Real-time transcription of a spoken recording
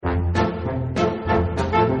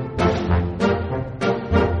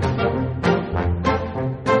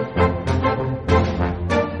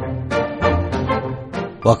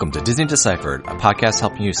Welcome to Disney Deciphered, a podcast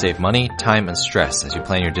helping you save money, time, and stress as you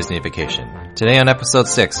plan your Disney vacation. Today on episode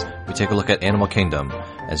 6, we take a look at Animal Kingdom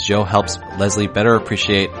as Joe helps Leslie better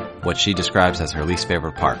appreciate what she describes as her least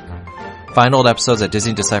favorite park. Find old episodes at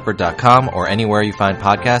DisneyDeciphered.com or anywhere you find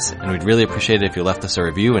podcasts, and we'd really appreciate it if you left us a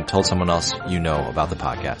review and told someone else you know about the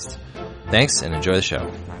podcast. Thanks, and enjoy the show.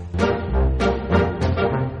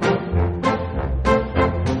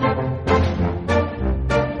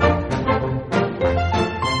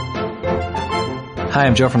 Hi,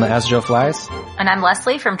 I'm Joe from the As Joe Flies. And I'm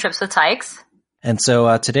Leslie from Trips with Tykes. And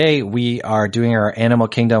so today we are doing our Animal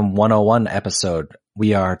Kingdom 101 episode.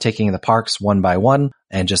 We are taking the parks one by one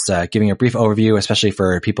and just giving a brief overview, especially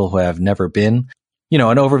for people who have never been. You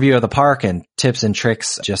know, an overview of the park and tips and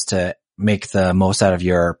tricks just to make the most out of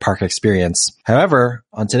your park experience. However,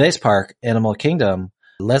 on today's park, Animal Kingdom,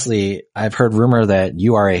 Leslie, I've heard rumor that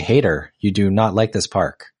you are a hater. You do not like this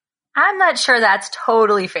park. I'm not sure that's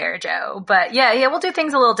totally fair, Joe, but yeah, we'll do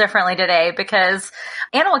things a little differently today because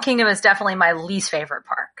Animal Kingdom is definitely my least favorite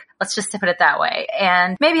park. Let's just put it that way.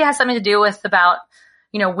 And maybe it has something to do with about,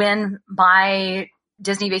 when my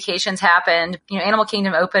Disney vacations happened. Animal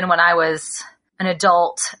Kingdom opened when I was an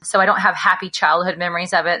adult, so I don't have happy childhood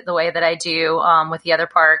memories of it the way that I do with the other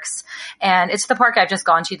parks. And it's the park I've just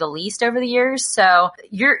gone to the least over the years. So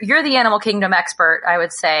you're the Animal Kingdom expert, I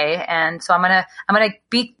would say. And so I'm gonna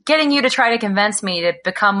be getting you to try to convince me to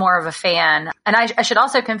become more of a fan. And I should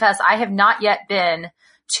also confess, I have not yet been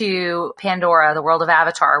to Pandora, the World of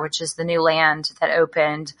Avatar, which is the new land that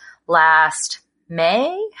opened last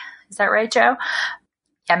May. Is that right, Joe?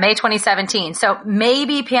 Yeah, May 2017. So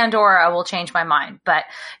maybe Pandora will change my mind. But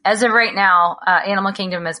as of right now, Animal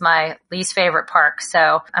Kingdom is my least favorite park.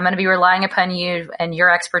 So I'm going to be relying upon you and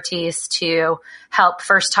your expertise to help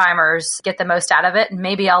first timers get the most out of it. And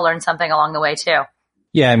maybe I'll learn something along the way too.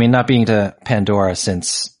 Yeah, not being to Pandora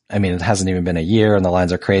since, it hasn't even been a year and the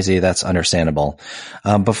lines are crazy. That's understandable.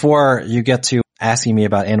 Before you get to asking me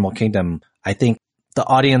about Animal Kingdom, I think the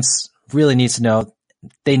audience really needs to know,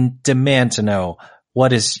 they demand to know,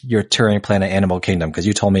 what is your touring plan at Animal Kingdom? Because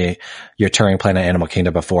you told me your touring plan at Animal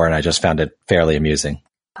Kingdom before, and I just found it fairly amusing.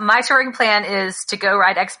 My touring plan is to go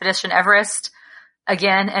ride Expedition Everest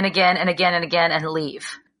again and again and again and again and leave.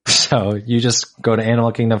 So you just go to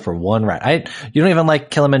Animal Kingdom for one ride. You don't even like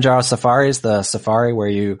Kilimanjaro safaris, the safari where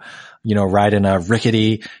you ride in a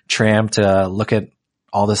rickety tram to look at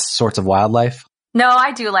all this sorts of wildlife? No,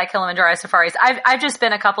 I do like Kilimanjaro safaris. I've just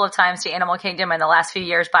been a couple of times to Animal Kingdom in the last few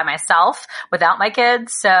years by myself without my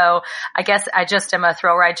kids. So I guess I just am a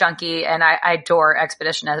thrill ride junkie and I adore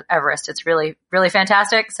Expedition Everest. It's really, really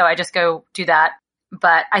fantastic. So I just go do that.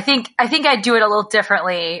 But I think I do it a little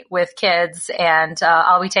differently with kids and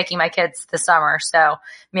I'll be taking my kids this summer. So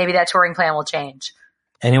maybe that touring plan will change.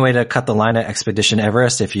 Any way to cut the line at Expedition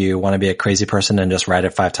Everest if you want to be a crazy person and just ride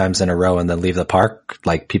it 5 times in a row and then leave the park,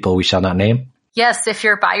 like people we shall not name? Yes, if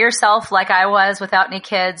you're by yourself like I was without any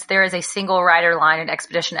kids, there is a single rider line at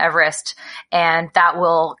Expedition Everest, and that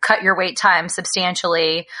will cut your wait time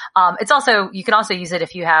substantially. You can also use it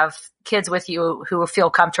if you have kids with you who feel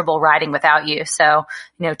comfortable riding without you. So,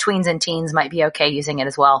 tweens and teens might be okay using it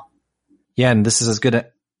as well. Yeah, and this is as good an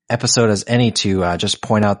episode as any to just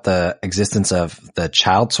point out the existence of the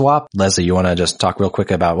Child Swap. Leslie, you want to just talk real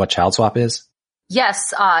quick about what Child Swap is?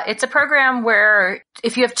 Yes, it's a program where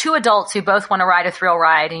if you have 2 adults who both want to ride a thrill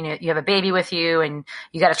ride and you have a baby with you and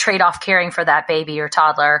you got to trade off caring for that baby or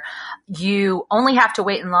toddler, you only have to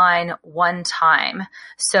wait in line one time.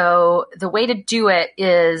 So the way to do it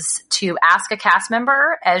is to ask a cast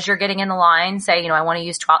member as you're getting in the line, say, I want to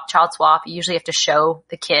use Child Swap. You usually have to show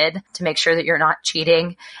the kid to make sure that you're not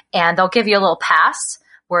cheating, and they'll give you a little pass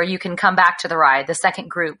where you can come back to the ride. The second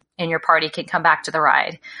group in your party can come back to the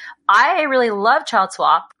ride. I really love Child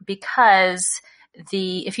Swap because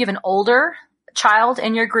if you have an older child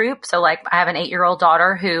in your group, so like I have an 8-year-old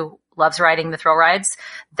daughter who loves riding the thrill rides,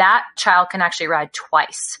 that child can actually ride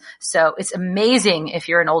twice. So it's amazing if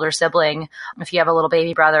you're an older sibling, if you have a little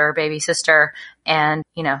baby brother or baby sister, and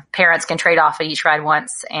parents can trade off at each ride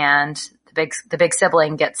once, and the big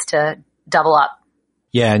sibling gets to double up.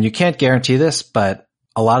 Yeah, and you can't guarantee this, but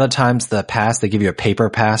a lot of times the pass, they give you a paper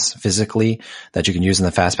pass physically that you can use in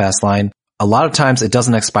the Fast Pass line. A lot of times it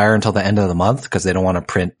doesn't expire until the end of the month because they don't want to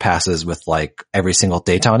print passes with like every single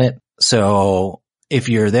date on it. So if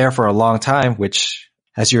you're there for a long time, which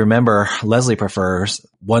as you remember, Leslie prefers,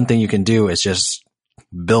 one thing you can do is just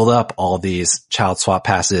build up all these Child Swap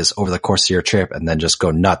passes over the course of your trip and then just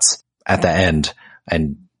go nuts at the end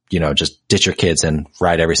and, just ditch your kids and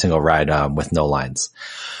ride every single ride with no lines.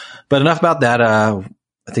 But enough about that.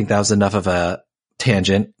 I think that was enough of a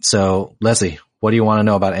tangent. So, Leslie, What do you want to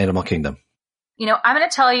know about Animal Kingdom? I'm going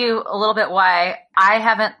to tell you a little bit why I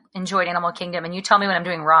haven't enjoyed Animal Kingdom, and you tell me when I'm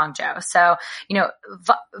doing wrong, Joe. So,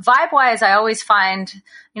 vibe-wise, I always find,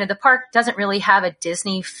 the park doesn't really have a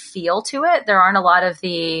Disney feel to it. There aren't a lot of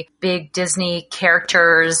the big Disney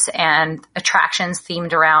characters and attractions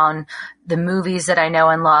themed around the movies that I know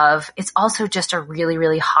and love. It's also just a really,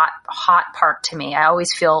 really hot park to me. I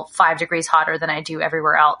always feel 5 degrees hotter than I do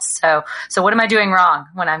everywhere else. So what am I doing wrong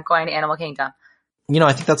when I'm going to Animal Kingdom?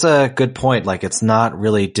 I think that's a good point. Like, it's not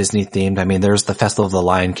really Disney themed. I mean, there's the Festival of the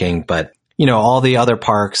Lion King, but all the other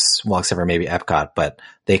parks, well, except for maybe Epcot, but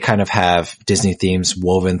they kind of have Disney themes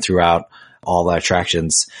woven throughout all the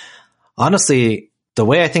attractions. Honestly, the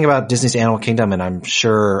way I think about Disney's Animal Kingdom, and I'm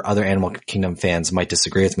sure other Animal Kingdom fans might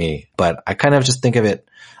disagree with me, but I kind of just think of it,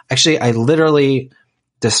 actually, I literally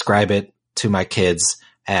describe it to my kids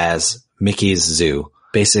as Mickey's Zoo.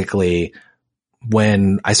 Basically,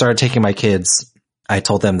 when I started taking my kids, I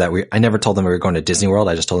told them that I never told them we were going to Disney World.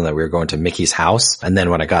 I just told them that we were going to Mickey's house. And then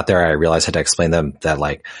when I got there, I realized I had to explain them that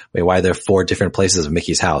wait, why are there 4 different places of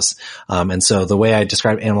Mickey's house? And so the way I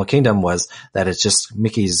described Animal Kingdom was that it's just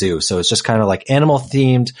Mickey's Zoo. So it's just kind of like animal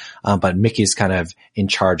themed, but Mickey's kind of in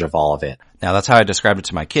charge of all of it. Now, that's how I described it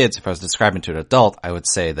to my kids. If I was describing it to an adult, I would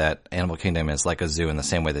say that Animal Kingdom is like a zoo in the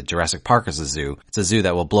same way that Jurassic Park is a zoo. It's a zoo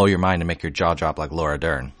that will blow your mind and make your jaw drop like Laura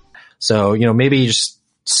Dern. So, maybe you just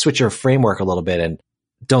switch your framework a little bit and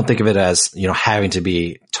don't think of it as, having to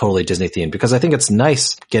be totally Disney themed, because I think it's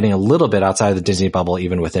nice getting a little bit outside of the Disney bubble,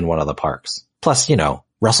 even within one of the parks. Plus,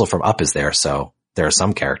 Russell from Up is there, so there are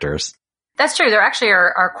some characters. That's true. There actually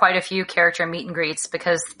are quite a few character meet and greets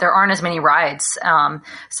because there aren't as many rides.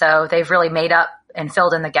 So they've really made up and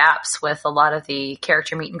filled in the gaps with a lot of the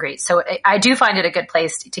character meet and greets. So I do find it a good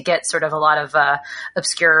place to get sort of a lot of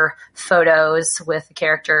obscure photos with the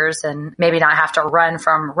characters and maybe not have to run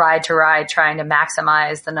from ride to ride trying to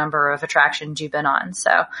maximize the number of attractions you've been on.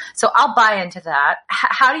 So I'll buy into that.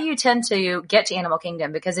 How do you tend to get to Animal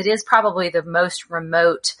Kingdom? Because it is probably the most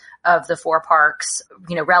remote of the 4 parks,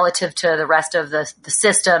 relative to the rest of the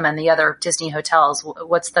system and the other Disney hotels.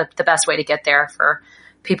 What's the best way to get there for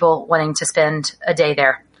people wanting to spend a day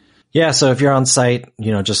there? Yeah. So if you're on site,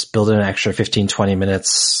 just build in an extra 15, 20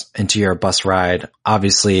 minutes into your bus ride.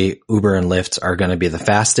 Obviously, Uber and Lyft are going to be the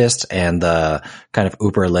fastest, and the kind of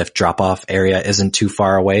Uber Lyft drop off area isn't too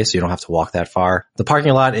far away. So you don't have to walk that far. The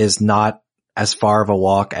parking lot is not as far of a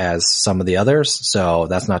walk as some of the others. So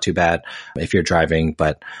that's not too bad if you're driving,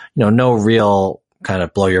 but no real kind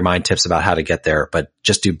of blow your mind tips about how to get there, but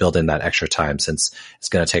just do build in that extra time since it's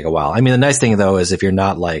going to take a while. I mean, the nice thing though is if you're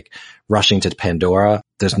not rushing to Pandora,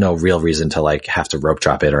 there's no real reason to have to rope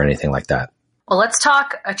drop it or anything like that. Well, let's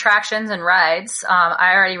talk attractions and rides.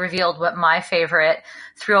 I already revealed what my favorite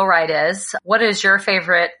thrill ride is. What is your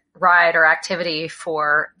favorite ride or activity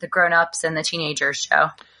for the grown-ups and the teenagers, Joe?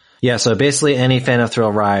 Yeah. So basically any fan of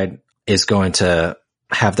thrill ride is going to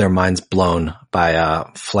have their minds blown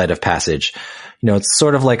by Flight of Passage. It's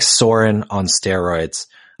sort of like Soarin' on steroids.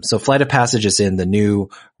 So Flight of Passage is in the new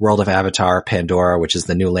World of Avatar, Pandora, which is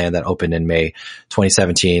the new land that opened in May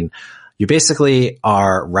 2017. You basically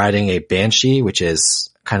are riding a banshee, which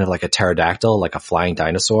is kind of like a pterodactyl, like a flying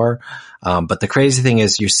dinosaur. But the crazy thing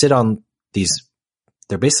is you sit on these,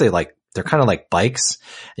 they're basically they're kind of like bikes,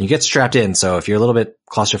 and you get strapped in. So if you're a little bit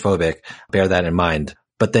claustrophobic, bear that in mind.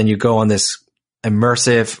 But then you go on this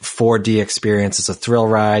immersive 4D experience. It's a thrill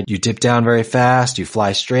ride. You dip down very fast. You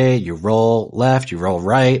fly straight. You roll left. You roll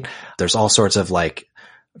right. There's all sorts of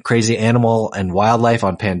crazy animal and wildlife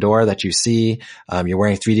on Pandora that you see. You're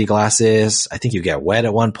wearing 3D glasses. I think you get wet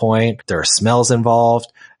at one point. There are smells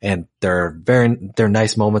involved, and they're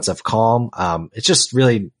nice moments of calm. It's just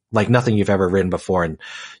really like nothing you've ever ridden before. And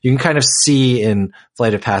you can kind of see in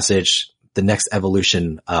Flight of Passage the next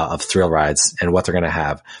evolution of thrill rides and what they're going to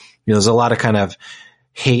have. There's a lot of kind of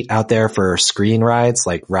hate out there for screen rides,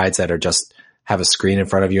 like rides that are just have a screen in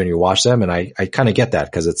front of you and you watch them. And I kind of get that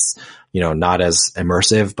because it's, not as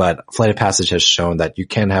immersive, but Flight of Passage has shown that you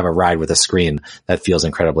can have a ride with a screen that feels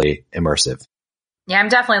incredibly immersive. Yeah, I'm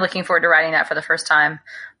definitely looking forward to riding that for the first time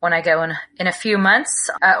when I go in a few months.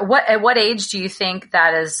 At what age do you think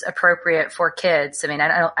that is appropriate for kids? I mean,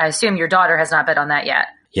 I assume your daughter has not been on that yet.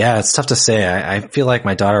 Yeah, it's tough to say. I feel like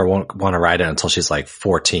my daughter won't want to ride it until she's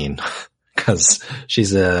 14 because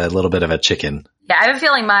she's a little bit of a chicken. Yeah, I have a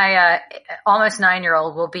feeling my almost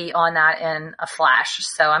 9-year-old will be on that in a flash.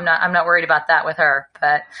 So I'm not worried about that with her.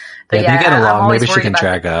 But yeah, if you get along, maybe she can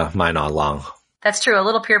drag mine along. That's true. A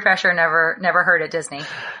little peer pressure never hurt at Disney.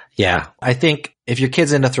 Yeah, I think if your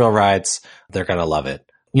kid's into thrill rides, they're going to love it.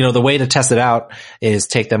 The way to test it out is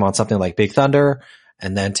take them on something like Big Thunder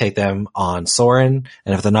and then take them on Soarin'.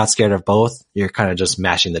 And if they're not scared of both, you're kind of just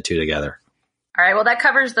mashing the two together. All right. Well, that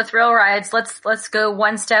covers the thrill rides. Let's go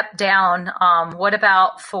one step down. What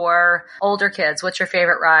about for older kids? What's your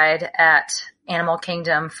favorite ride at Animal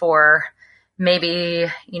Kingdom for maybe,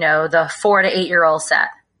 the 4 to 8-year-old set?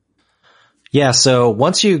 Yeah. So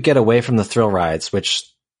once you get away from the thrill rides, which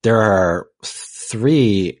there are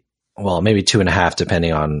 3, well, maybe 2.5,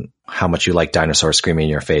 depending on how much you like dinosaurs screaming in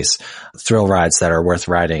your face, thrill rides that are worth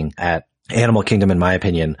riding at Animal Kingdom, in my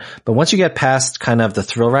opinion. But once you get past kind of the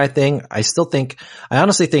thrill ride thing, I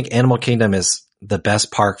honestly think Animal Kingdom is the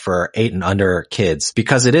best park for 8 and under kids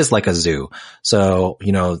because it is like a zoo. So,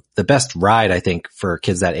 the best ride I think for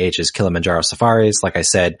kids that age is Kilimanjaro Safaris. Like I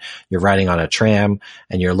said, you're riding on a tram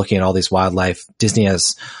and you're looking at all these wildlife. Disney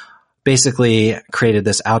has basically created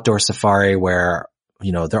this outdoor safari where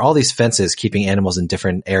there are all these fences keeping animals in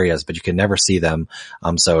different areas, but you can never see them.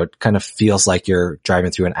 So it kind of feels like you're driving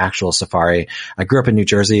through an actual safari. I grew up in New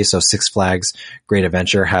Jersey, so Six Flags Great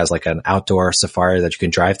Adventure has like an outdoor safari that you can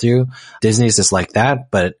drive through. Disney's is like that,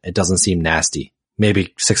 but it doesn't seem nasty.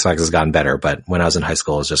 Maybe Six Flags has gotten better, but when I was in high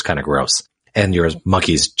school, it was just kind of gross. And your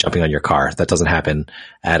monkeys jumping on your car. That doesn't happen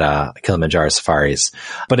at Kilimanjaro Safaris.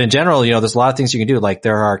 But in general, there's a lot of things you can do. Like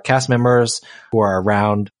there are cast members who are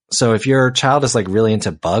around. So if your child is like really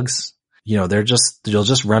into bugs, you'll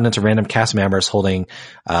just run into random cast members holding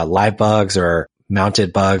live bugs or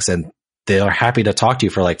mounted bugs, and they're happy to talk to you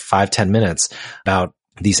for like 5-10 minutes about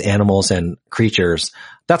these animals and creatures.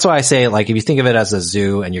 That's why I say, like, if you think of it as a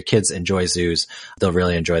zoo and your kids enjoy zoos, they'll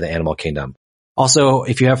really enjoy the Animal Kingdom. Also,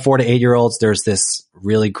 if you have 4 to 8-year-olds, there's this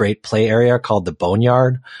really great play area called the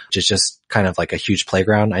Boneyard, which is just kind of like a huge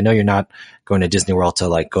playground. I know you're not going to Disney World to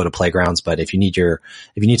like go to playgrounds, but if you need to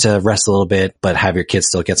rest a little bit, but have your kids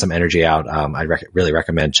still get some energy out, I'd really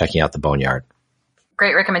recommend checking out the Boneyard.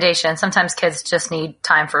 Great recommendation. Sometimes kids just need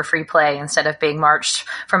time for free play instead of being marched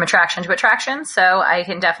from attraction to attraction. So I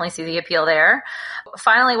can definitely see the appeal there.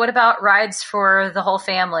 Finally, what about rides for the whole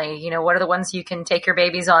family? What are the ones you can take your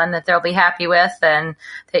babies on that they'll be happy with and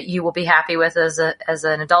that you will be happy with as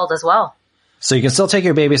an adult as well? So you can still take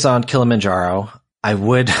your babies on Kilimanjaro. I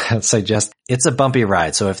would suggest it's a bumpy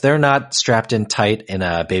ride. So if they're not strapped in tight in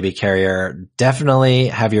a baby carrier, definitely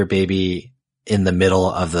have your baby in the middle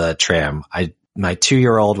of the tram. My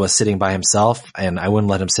 2-year-old was sitting by himself and I wouldn't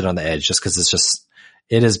let him sit on the edge just because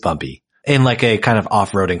it is bumpy in like a kind of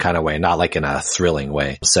off-roading kind of way, not like in a thrilling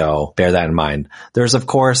way. So bear that in mind. There's of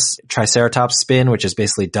course Triceratops Spin, which is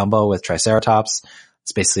basically Dumbo with Triceratops.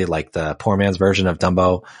 It's basically like the poor man's version of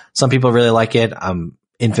Dumbo. Some people really like it.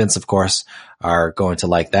 Infants, of course, are going to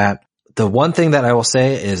like that. The one thing that I will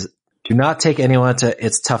say is do not take anyone to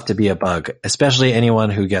It's Tough to Be a Bug, especially anyone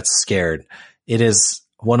who gets scared. It is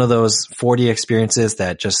one of those 4D experiences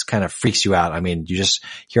that just kind of freaks you out. I mean, you just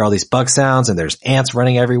hear all these bug sounds and there's ants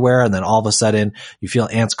running everywhere. And then all of a sudden you feel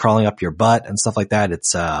ants crawling up your butt and stuff like that.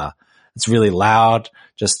 It's really loud.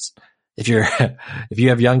 Just if you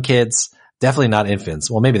have young kids, definitely not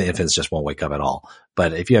infants. Well, maybe the infants just won't wake up at all.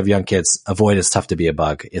 But if you have young kids, avoid It's Tough to Be a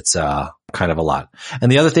Bug. It's kind of a lot.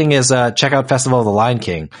 And the other thing is check out Festival of the Lion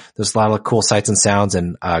King. There's a lot of cool sights and sounds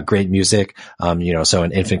and great music. So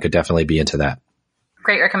an infant could definitely be into that.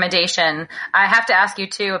 Great recommendation. I have to ask you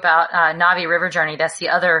too about Na'vi River Journey. That's the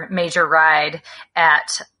other major ride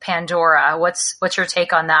at Pandora. What's your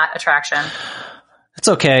take on that attraction? It's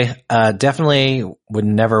okay. Definitely would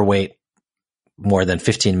never wait more than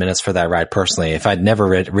 15 minutes for that ride personally. If I'd never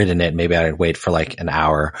ridden it, maybe I'd wait for like an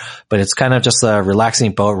hour. But it's kind of just a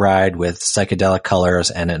relaxing boat ride with psychedelic colors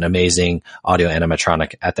and an amazing audio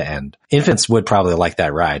animatronic at the end. Infants would probably like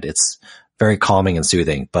that ride. It's very calming and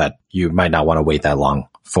soothing, but you might not want to wait that long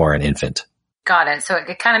for an infant. Got it. So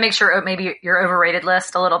it kind of makes maybe your overrated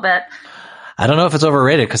list a little bit. I don't know if it's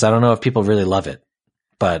overrated because I don't know if people really love it,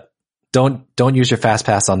 but don't use your fast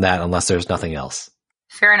pass on that unless there's nothing else.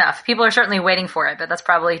 Fair enough. People are certainly waiting for it, but that's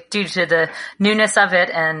probably due to the newness of it,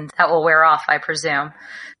 and that will wear off, I presume.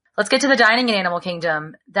 Let's get to the dining in Animal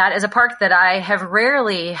Kingdom. That is a park that I have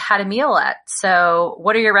rarely had a meal at. So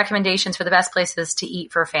what are your recommendations for the best places to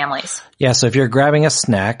eat for families? Yeah, so if you're grabbing a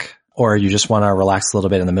snack or you just want to relax a little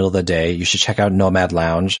bit in the middle of the day, you should check out Nomad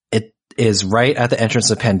Lounge. It is right at the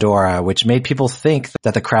entrance of Pandora, which made people think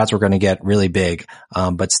that the crowds were going to get really big.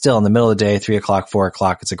 But still in the middle of the day, 3 o'clock, 4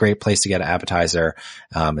 o'clock, it's a great place to get an appetizer.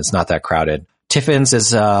 It's not that crowded. Tiffin's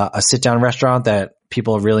is a sit-down restaurant that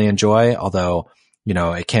people really enjoy, although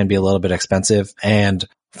it can be a little bit expensive. And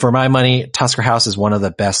for my money, Tusker House is one of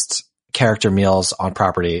the best character meals on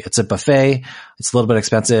property. It's a buffet. It's a little bit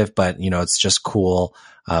expensive, but it's just cool.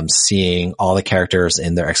 Seeing all the characters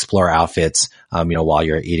in their Explorer outfits, while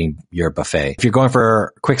you're eating your buffet. If you're going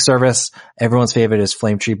for quick service, everyone's favorite is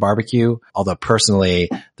Flame Tree Barbecue. Although personally,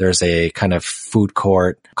 there's a kind of food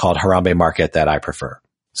court called Harambe Market that I prefer.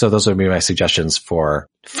 So those would be my suggestions for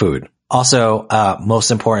food. Also,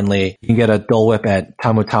 most importantly, you can get a Dole Whip at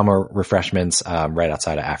Tamu Tamu Refreshments, right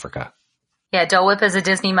outside of Africa. Yeah, Dole Whip is a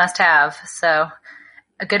Disney must-have, so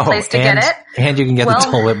a good place to get it. And you can get the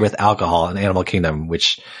Dole Whip with alcohol in Animal Kingdom,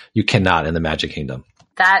 which you cannot in the Magic Kingdom.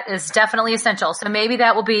 That is definitely essential. So maybe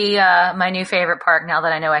that will be my new favorite park now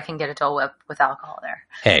that I know I can get a Dole Whip with alcohol there.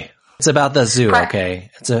 Hey, it's about the zoo,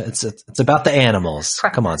 okay? It's about the animals.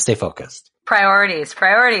 Come on, stay focused. Priorities.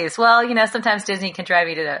 Well, sometimes Disney can drive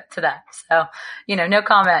you to that. So, no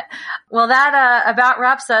comment. Well, that about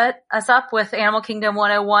wraps us up with Animal Kingdom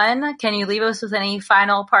 101. Can you leave us with any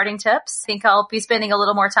final parting tips? I think I'll be spending a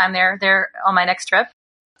little more time there on my next trip.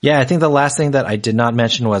 Yeah, I think the last thing that I did not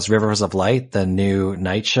mention was Rivers of Light, the new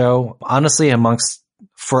night show. Honestly,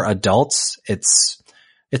 for adults, it's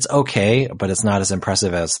okay, but it's not as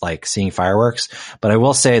impressive as like seeing fireworks. But I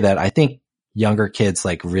will say that I think younger kids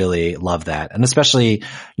really love that. And especially,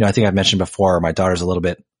 I think I've mentioned before, my daughter's a little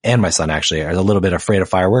bit, and my son actually, are a little bit afraid of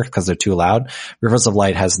fireworks because they're too loud. Rivers of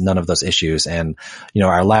Light has none of those issues. And,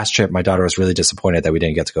 our last trip, my daughter was really disappointed that we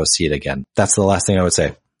didn't get to go see it again. That's the last thing I would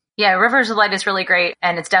say. Yeah, Rivers of Light is really great,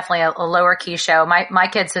 and it's definitely a lower key show. My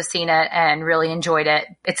kids have seen it and really enjoyed it.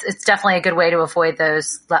 It's definitely a good way to avoid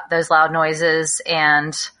those loud noises,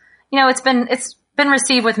 and it's been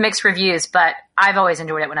received with mixed reviews, but I've always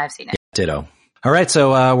enjoyed it when I've seen it. Ditto. All right,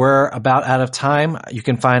 so we're about out of time. You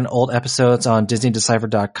can find old episodes on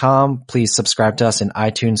DisneyDeciphered.com. Please subscribe to us in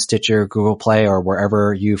iTunes, Stitcher, Google Play, or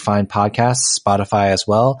wherever you find podcasts, Spotify as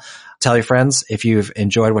well. Tell your friends if you've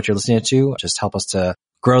enjoyed what you're listening to. Just help us to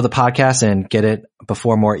grow the podcast and get it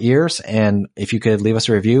before more ears. And if you could leave us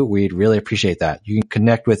a review, we'd really appreciate that. You can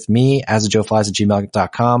connect with me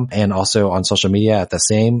asthejoeflies@gmail.com and also on social media at the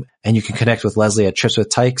same. And you can connect with Leslie at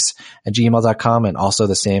tripswithtykes@gmail.com and also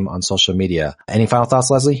the same on social media. Any final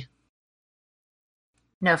thoughts, Leslie?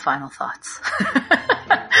 No final thoughts.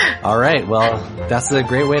 All right. Well, that's a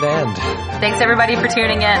great way to end. Thanks everybody for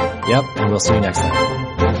tuning in. Yep. And we'll see you next time.